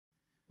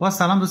با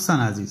سلام دوستان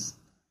عزیز،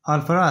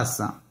 آلفرا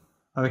هستم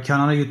و به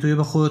کانال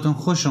یوتیوب خودتون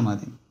خوش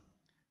اومدین.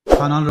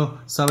 کانال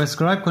رو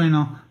سابسکرایب کنین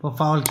و با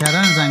فعال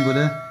کردن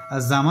زنگوله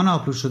از زمان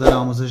آپلود شدن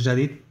آموزش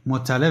جدید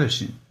مطلع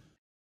بشین.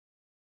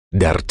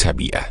 در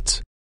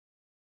طبیعت.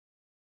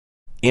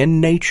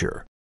 In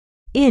nature.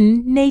 In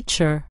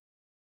nature.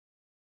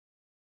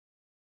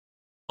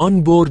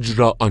 آن برج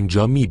را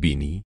آنجا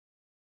می‌بینی؟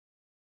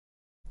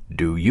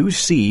 Do you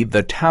see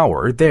the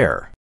tower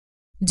there?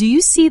 Do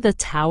you see the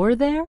tower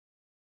there?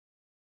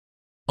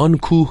 آن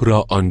کوه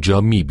را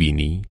آنجا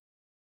می‌بینی؟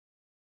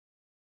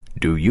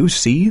 Do you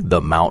see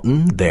the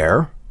mountain there?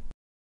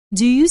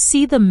 Do you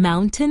see the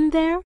mountain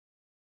there?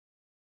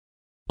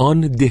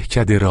 آن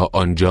دهکده را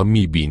آنجا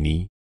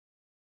می‌بینی؟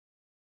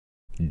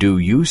 Do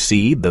you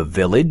see the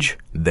village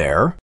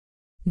there?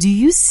 Do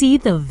you see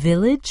the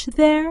village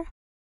there?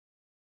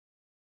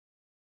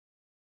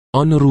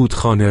 آن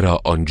رودخانه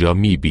را آنجا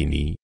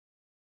می‌بینی؟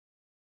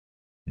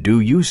 Do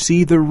you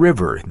see the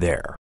river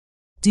there?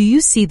 Do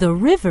you see the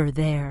river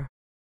there?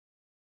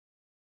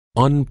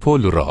 آن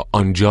پل را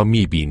آنجا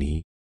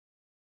می‌بینی؟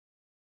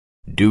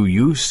 Do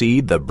you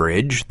see the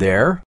bridge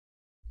there?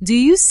 Do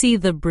you see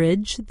the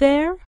bridge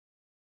there?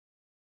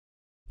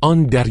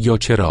 آن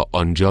دریاچه را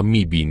آنجا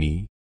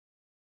می‌بینی؟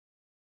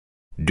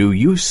 Do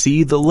you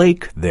see the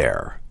lake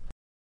there?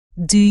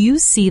 Do you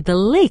see the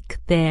lake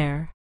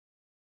there?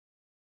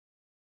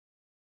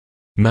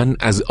 من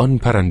از آن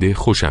پرنده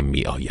خوشم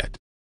می‌آید.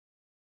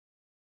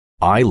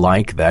 I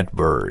like that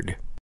bird.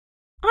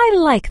 I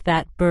like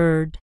that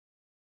bird.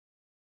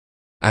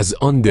 از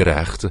آن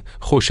درخت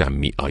خوشم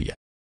می‌آید.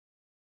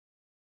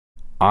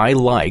 I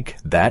like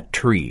that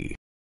tree.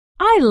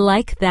 I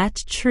like that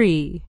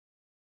tree.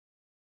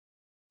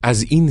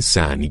 از این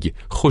سنگ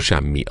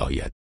خوشم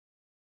می‌آید.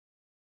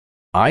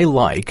 I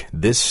like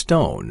this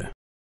stone.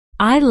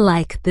 I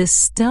like this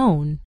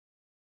stone.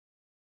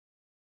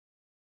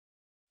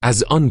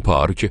 از آن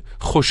پارک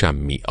خوشم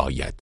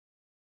می‌آید.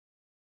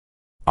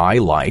 I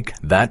like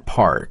that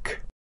park.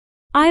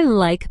 I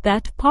like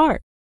that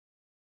park.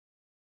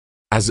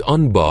 از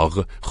آن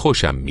باغ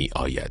خوشم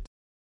می‌آید.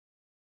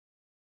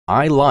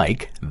 I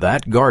like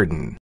that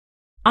garden.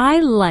 I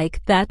like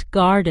that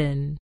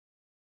garden.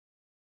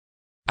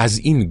 از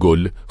این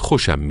گل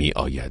خوشم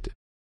می‌آید.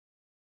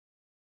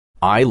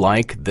 I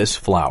like this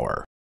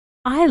flower.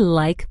 I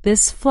like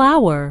this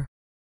flower.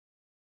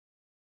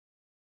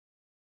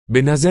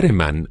 به نظر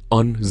من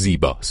آن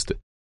زیباست.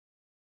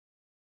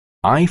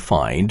 I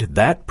find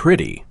that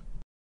pretty.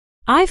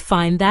 I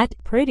find that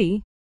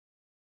pretty.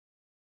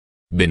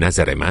 به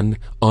نظر من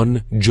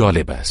آن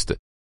جالب است.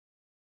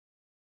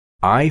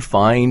 I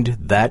find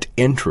that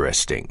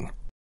interesting.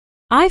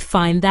 I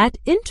find that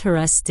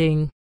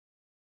interesting.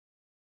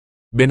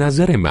 به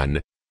نظر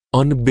من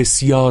آن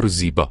بسیار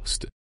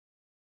زیباست.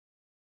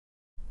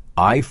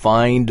 I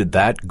find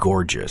that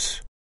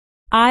gorgeous.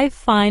 I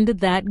find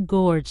that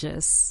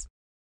gorgeous.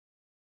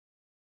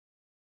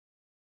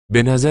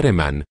 به نظر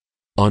من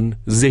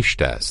آن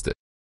زشت است.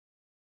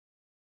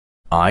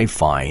 I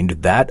find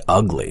that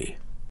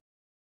ugly.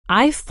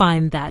 I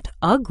find that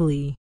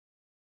ugly.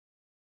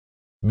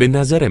 به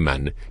نظر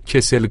من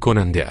کسل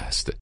کننده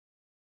است.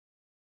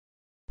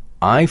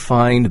 I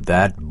find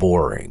that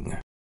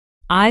boring.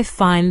 I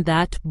find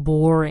that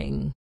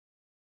boring.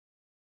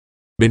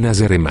 به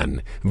نظر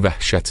من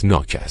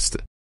وحشتناک است.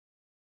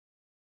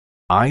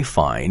 I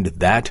find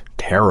that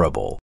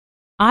terrible.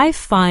 I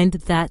find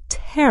that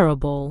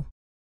terrible.